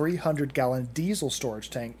 a 300-gallon diesel storage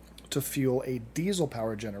tank to fuel a diesel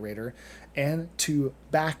power generator, and 2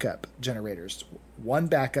 backup generators, 1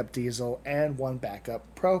 backup diesel and 1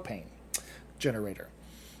 backup propane generator.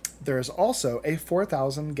 There is also a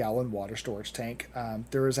 4,000-gallon water storage tank.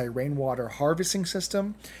 There is a rainwater harvesting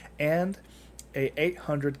system and a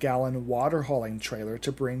 800-gallon water hauling trailer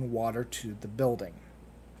to bring water to the building.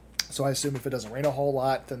 So I assume if it doesn't rain a whole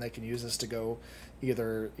lot, then they can use this to go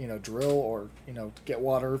either, drill or, get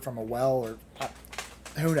water from a well, or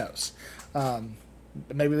who knows.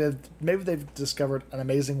 Maybe they've discovered an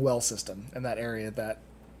amazing well system in that area that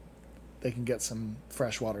they can get some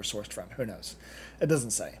fresh water sourced from. Who knows? It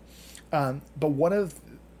doesn't say. But one of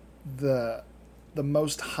the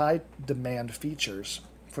most high demand features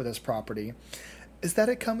for this property is that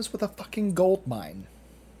it comes with a fucking gold mine.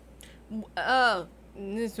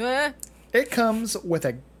 It comes with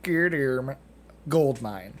a Girderm gold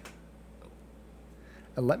mine.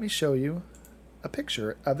 And let me show you a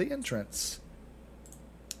picture of the entrance.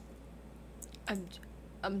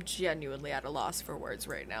 I'm genuinely at a loss for words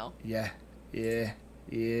right now. Yeah. There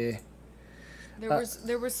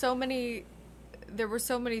were so many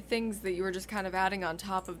things that you were just kind of adding on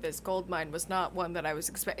top of this. Gold mine was not one that I was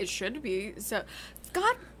expecting. It should be. So,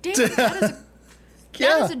 god damn it,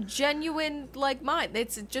 that is a genuine mine.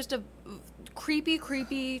 It's just a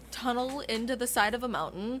creepy tunnel into the side of a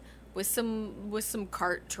mountain with some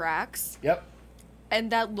cart tracks. Yep.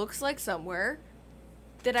 And that looks like somewhere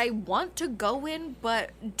that I want to go in,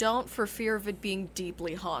 but don't, for fear of it being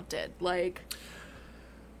deeply haunted.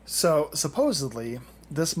 So, supposedly,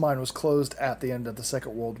 this mine was closed at the end of the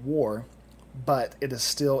Second World War, but it is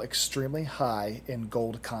still extremely high in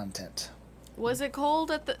gold content. Was it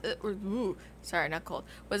cold at the... not cold.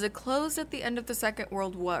 Was it closed at the end of the Second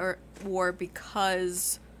World War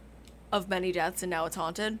because of many deaths and now it's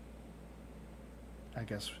haunted? I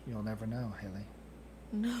guess you'll never know, Haley.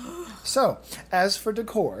 No. So, as for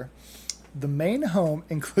decor, the main home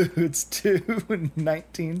includes 2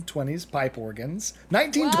 1920s pipe organs.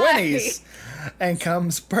 1920s! Why? And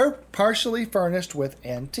comes partially furnished with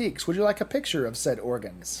antiques. Would you like a picture of said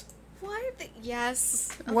organs? Why?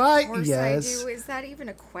 Yes. Why? Of course yes. I do. Is that even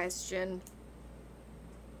a question?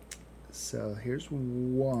 So, here's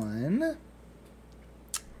one.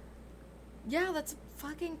 Yeah, that's a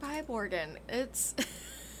fucking pipe organ. It's...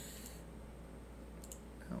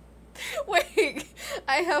 Wait,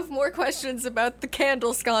 I have more questions about the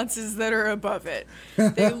candle sconces that are above it.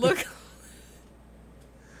 They look...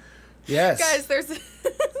 Yes. Guys,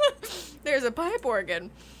 there's a pipe organ.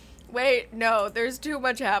 Wait, no, there's too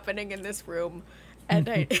much happening in this room. And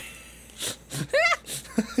I...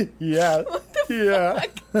 Yeah. What the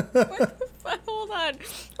fuck? What the fuck?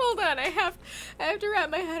 Hold on. I have to wrap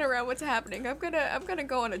my head around what's happening. I'm gonna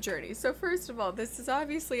go on a journey. So first of all, this is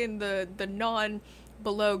obviously in the non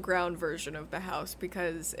below ground version of the house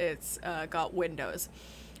because it's got windows,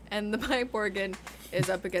 and the pipe organ is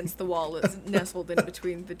up against the wall, is nestled in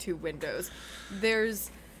between the 2 windows. There's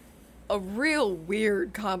a real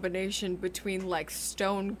weird combination between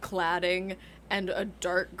stone cladding and a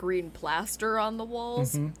dark green plaster on the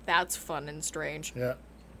walls. Mm-hmm. That's fun and strange. Yeah.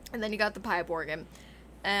 And then you got the pipe organ,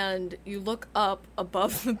 and you look up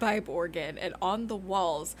above the pipe organ, and on the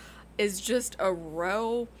walls is just a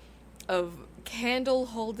row of candle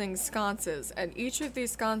holding sconces, and each of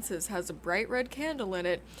these sconces has a bright red candle in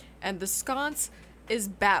it, and the sconce is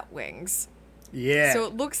bat wings. Yeah. So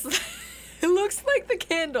it looks It looks like the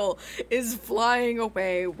candle is flying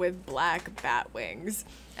away with black bat wings.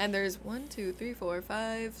 And there's 1, 2, 3, 4,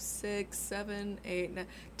 5, 6, 7, 8, 9,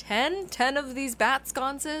 10. 10 of these bat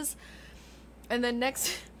sconces. And then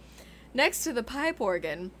next to the pipe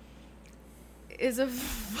organ is a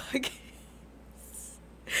fucking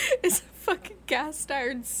cast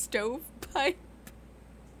iron stove pipe.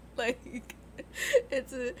 Like,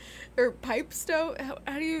 it's a, or pipe stove.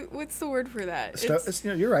 How do you, what's the word for that?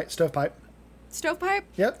 You're right, stovepipe. Stovepipe?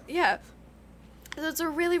 Yep. Yeah. So it's a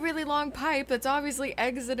really, really long pipe that's obviously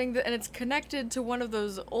exiting, and it's connected to one of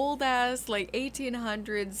those old-ass, like,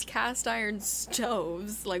 1800s cast iron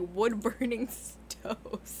stoves, like wood-burning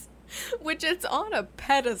stoves, which it's on a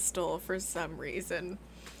pedestal for some reason.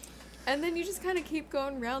 And then you just kind of keep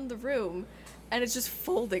going around the room, and it's just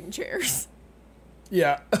folding chairs.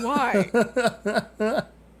 Yeah. Why?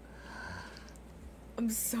 I'm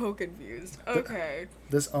so confused. Okay.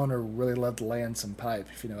 This owner really loved laying some pipe,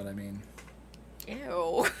 if you know what I mean.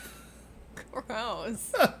 Ew.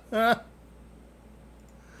 Gross.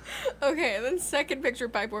 Okay, and then second picture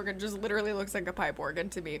pipe organ just literally looks like a pipe organ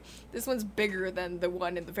to me. This one's bigger than the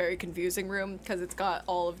one in the very confusing room because it's got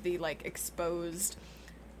all of the, like, exposed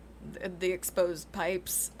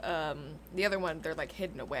pipes. The other one, they're, like,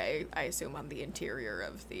 hidden away, I assume, on the interior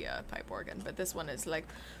of the pipe organ. But this one is, like,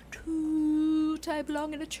 I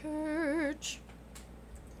belong in a church.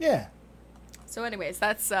 Yeah. So anyways,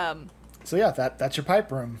 that's, So yeah, that's your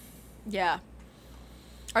pipe room. yeah.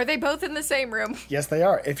 Are they both in the same room? Yes, they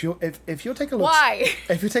are. If you'll take a look. Why?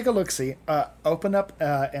 If you take a look-see, open up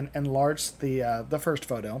and enlarge the first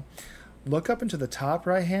photo. Look up into the top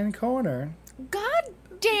right-hand corner. God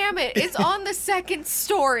damn it! It's on the second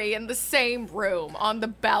story in the same room on the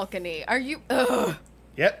balcony. Are you? Ugh.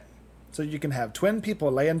 Yep. So you can have twin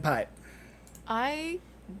people laying pipe. I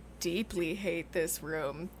deeply hate this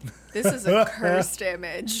room. This is a cursed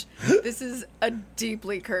image. This is a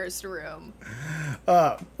deeply cursed room.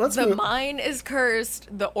 The mine is cursed.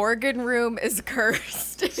 The organ room is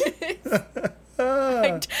cursed.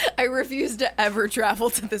 I refuse to ever travel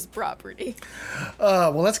to this property.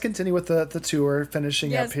 Well, let's continue with the tour,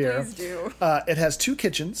 finishing up here. Yes, please do. It has 2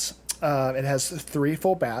 kitchens. It has 3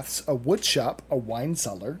 full baths, a wood shop, a wine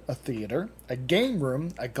cellar, a theater, a game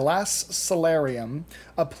room, a glass solarium,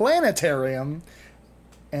 a planetarium,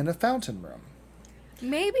 and a fountain room.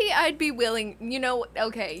 Maybe I'd be willing,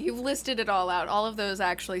 okay, you've listed it all out. All of those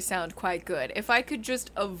actually sound quite good. If I could just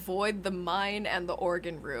avoid the mine and the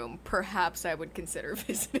organ room, perhaps I would consider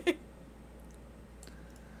visiting.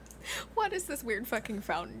 What is this weird fucking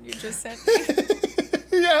fountain you just sent me?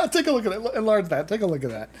 Yeah, take a look at it. Enlarge that. Take a look at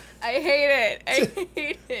that. I hate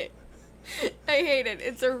it. I hate it.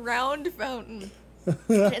 It's a round fountain.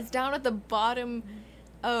 It's down at the bottom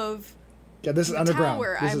of this is underground.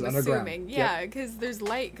 Tower, this I'm is underground. assuming. Yeah, because there's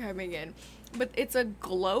light coming in. But it's a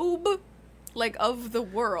globe, like, of the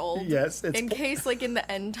world. Yes. In case, like, in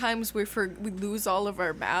the end times we lose all of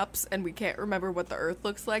our maps and we can't remember what the Earth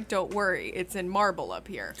looks like, don't worry. It's in marble up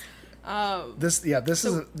here. This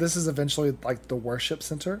is eventually like the worship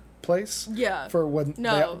center place. Yeah. For when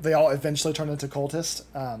they all eventually turn into cultists.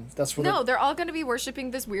 That's where they're all going to be worshiping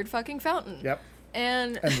this weird fucking fountain. Yep.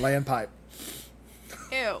 And laying pipe.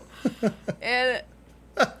 Ew.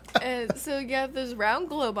 and so yeah, there's round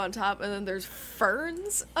globe on top, and then there's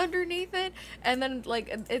ferns underneath it, and then, like,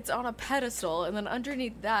 it's on a pedestal, and then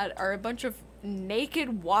underneath that are a bunch of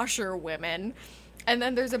naked washerwomen. And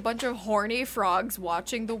then there's a bunch of horny frogs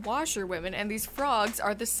watching the washerwomen, and these frogs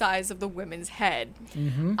are the size of the women's head.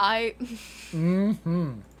 Mm-hmm.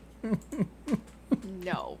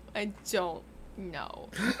 No, I don't know.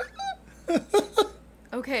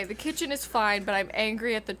 Okay, the kitchen is fine, but I'm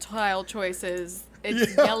angry at the tile choices.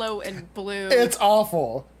 It's yellow and blue. It's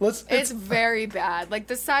awful. It's very bad. Like,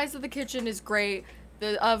 the size of the kitchen is great.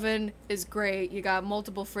 The oven is great. You got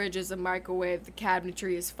multiple fridges, a microwave. The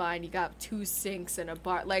cabinetry is fine. You got 2 sinks and a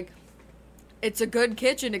bar. Like, it's a good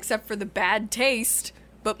kitchen except for the bad taste.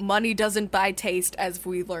 But money doesn't buy taste, as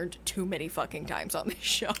we learned too many fucking times on this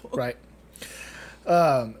show. Right.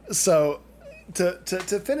 So,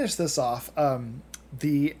 to finish this off,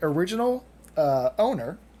 the original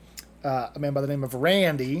owner, a man by the name of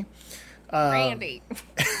Randy. Randy.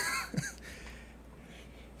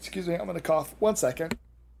 Excuse me, I'm going to cough. 1 second.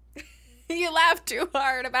 You laughed too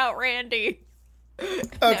hard about Randy.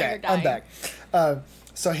 Okay, I'm back.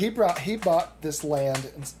 So he bought this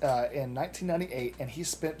land in 1998, and he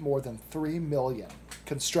spent more than $3 million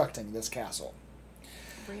constructing this castle.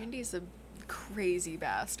 Randy's a crazy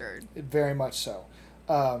bastard. Very much so.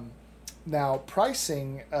 Now,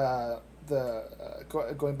 pricing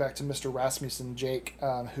going back to Mr. Rasmussen, Jake,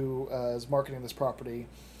 who is marketing this property.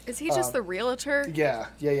 Is he just the realtor? Yeah.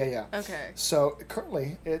 Okay. So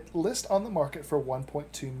currently, it lists on the market for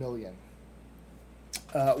 $1.2 million.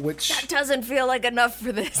 Which that doesn't feel like enough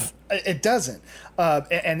for this. It doesn't.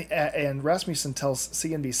 And Rasmussen tells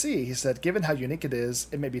CNBC, he said, given how unique it is,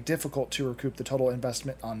 it may be difficult to recoup the total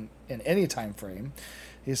investment in any time frame.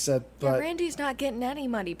 He said, but Randy's not getting any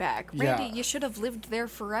money back. Randy, you should have lived there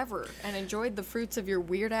forever and enjoyed the fruits of your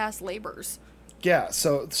weird ass labors. Yeah,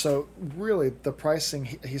 so really the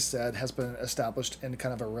pricing, he said, has been established in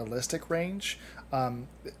kind of a realistic range.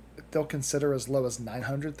 They'll consider as low as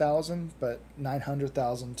 900,000, but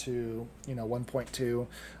 900,000 to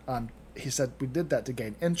 1.2. He said we did that to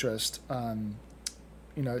gain interest.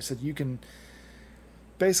 He said you can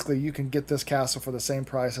get this castle for the same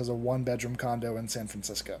price as a 1-bedroom condo in San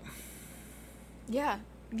Francisco. Yeah,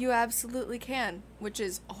 you absolutely can, which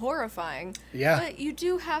is horrifying. Yeah, but you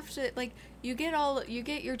do have to you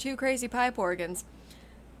get your 2 crazy pipe organs,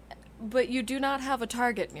 but you do not have a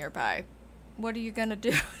Target nearby. What are you gonna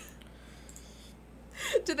do?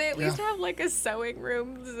 Do they at least have a sewing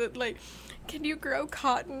room? Can you grow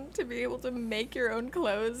cotton to be able to make your own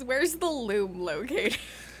clothes? Where's the loom located?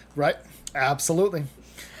 Right, absolutely.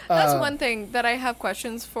 That's one thing that I have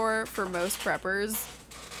questions for most preppers.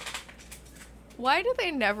 Why do they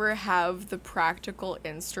never have the practical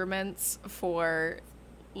instruments for,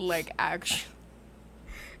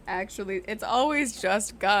 actually, it's always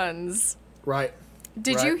just guns. Right.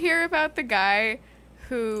 Did you hear about the guy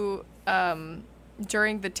who,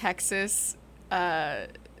 during the Texas,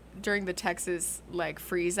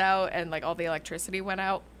 freeze out and, all the electricity went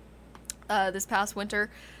out, this past winter,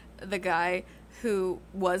 the guy who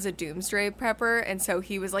was a doomsday prepper, and so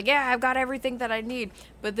he was like, yeah, I've got everything that I need,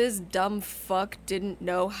 but this dumb fuck didn't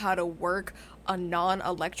know how to work a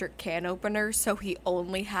non-electric can opener, so he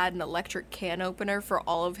only had an electric can opener for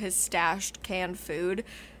all of his stashed canned food,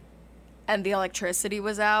 and the electricity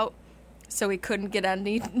was out, so he couldn't get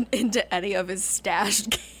into any of his stashed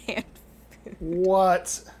canned food.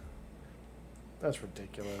 What? That's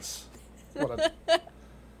ridiculous.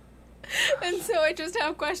 And so I just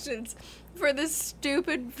have questions for this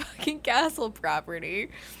stupid fucking castle property.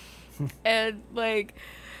 And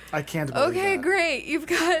I can't believe okay, that. Great. You've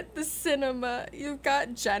got the cinema, you've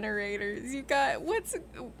got generators, you've got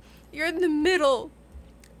you're in the middle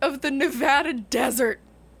of the Nevada desert.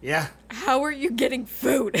 Yeah. How are you getting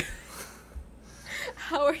food?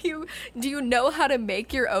 Do you know how to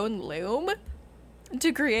make your own loom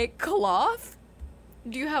to create cloth?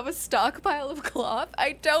 Do you have a stockpile of cloth?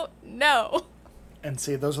 I don't know. And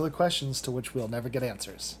see, those are the questions to which we'll never get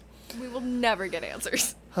answers. We will never get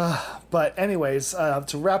answers. But anyways, to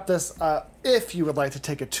wrap this up, if you would like to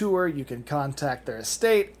take a tour, you can contact their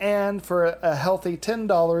estate, and for a healthy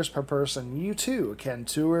 $10 per person, you too can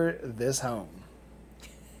tour this home.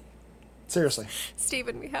 Seriously.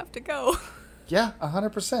 Steven, we have to go. Yeah,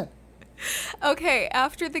 100%. Okay,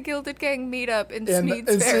 after the Gilded Gang meetup in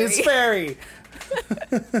Smeeds Ferry. Smeeds Ferry.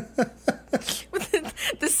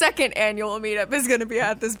 The second annual meetup is going to be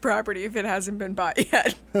at this property if it hasn't been bought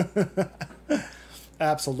yet.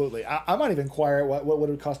 Absolutely. I might even inquire what it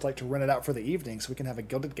would cost to rent it out for the evening so we can have a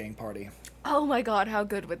Gilded Gang party. Oh my god, how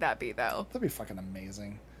good would that be, though? That'd be fucking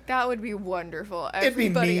amazing. That would be wonderful. It'd be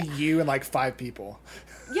me, you, and 5 people.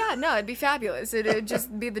 Yeah, no, it'd be fabulous. It'd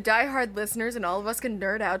just be the diehard listeners, and all of us can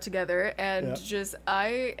nerd out together. And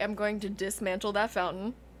I am going to dismantle that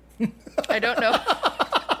fountain. I don't know.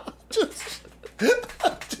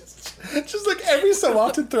 just every so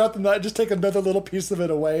often throughout the night, just take another little piece of it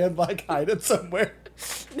away and hide it somewhere.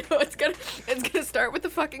 No, it's gonna start with the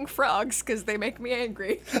fucking frogs because they make me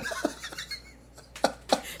angry.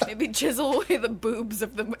 Maybe chisel away the boobs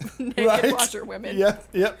of the naked washerwomen.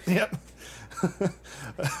 Yep.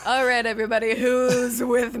 All right, everybody, who's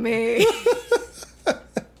with me?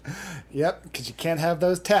 Yep, because you can't have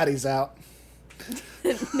those tatties out.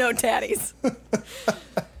 No tatties.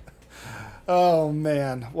 Oh,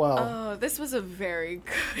 man. Well. Oh, this was a very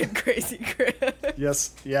good Crazy Crib.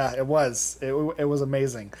 Yes. Yeah, it was. It was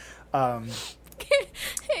amazing.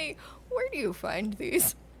 Hey, where do you find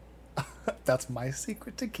these? That's my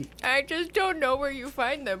secret to keep. I just don't know where you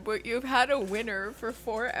find them, but you've had a winner for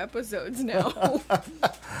 4 episodes now.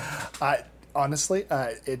 Honestly,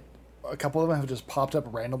 a couple of them have just popped up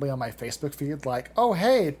randomly on my Facebook feed, oh,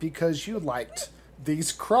 hey, because you liked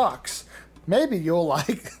these Crocs, maybe you'll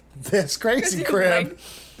like this Crazy Crib.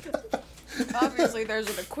 Obviously, there's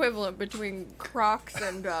an equivalent between Crocs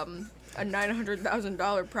and a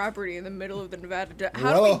 $900,000 property in the middle of the Nevada.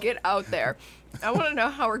 How do we get out there? I want to know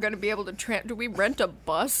how we're going to be able to do we rent a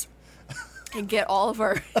bus? and get all of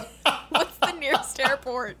our... What's the nearest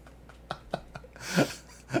airport?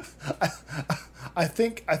 I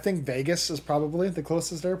think Vegas is probably the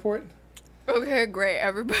closest airport. Okay, great.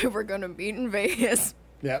 Everybody, we're going to meet in Vegas.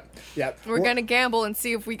 Yep. We're going to gamble and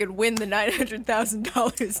see if we could win the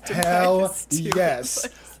 $900,000 to Hell yes.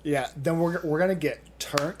 Yeah, then we're going to get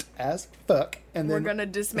turned as fuck. And then we're going to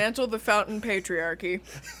dismantle the fountain patriarchy.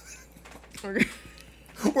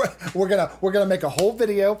 We're gonna make a whole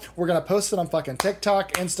video. We're gonna post it on fucking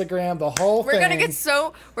TikTok, Instagram, the whole thing.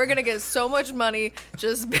 We're gonna get so much money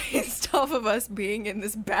just based off of us being in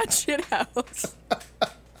this batshit house.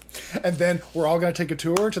 And then we're all gonna take a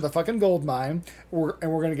tour to the fucking gold mine. We're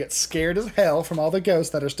gonna get scared as hell from all the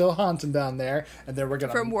ghosts that are still haunting down there. And then we're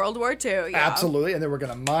gonna from World War II. Yeah. Absolutely. And then we're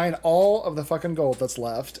gonna mine all of the fucking gold that's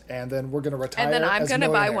left. And then we're gonna retire. And then I'm gonna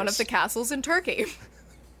buy one of millionaires. the castles in Turkey.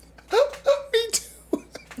 Me too.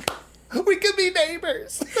 We could be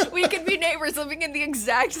neighbors. We could be neighbors living in the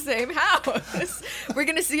exact same house. We're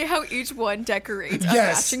gonna see how each one decorates a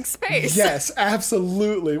matching space. Yes,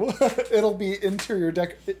 absolutely. It'll be interior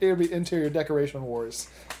decoration wars,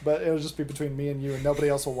 but it'll just be between me and you, and nobody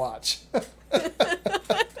else will watch.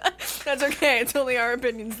 That's okay. It's only our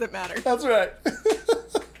opinions that matter. That's right.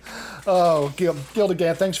 Oh,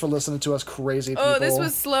 Gilda, thanks for listening to us crazy people. Oh, this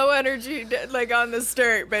was slow energy, like on the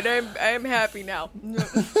start, but I'm happy now.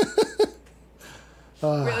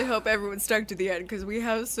 Really hope everyone stuck to the end because we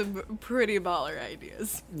have some pretty baller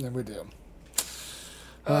ideas. Yeah, we do.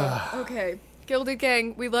 Okay, Gilded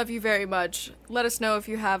Gang, we love you very much. Let us know if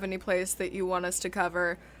you have any place that you want us to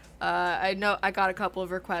cover. I know I got a couple of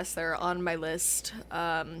requests that are on my list,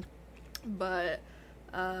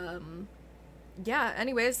 yeah,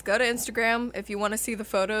 anyways, go to Instagram if you want to see the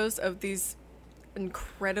photos of these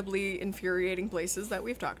incredibly infuriating places that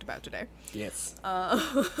we've talked about today. Yes. Go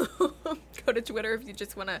to Twitter if you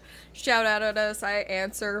just want to shout out at us. I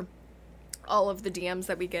answer all of the DMs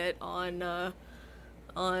that we get on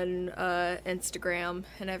Instagram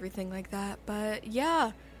and everything like that. But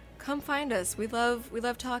yeah, come find us. We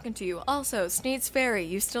love talking to you. Also, Sneed's Ferry,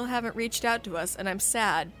 you still haven't reached out to us, and I'm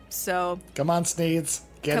sad. So come on, Sneeds.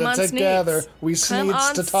 Get Come it on, together. Sneeds. We Come Sneeds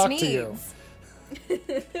on, to talk to you.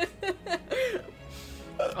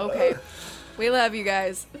 Okay. We love you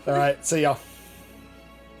guys. All right. See y'all.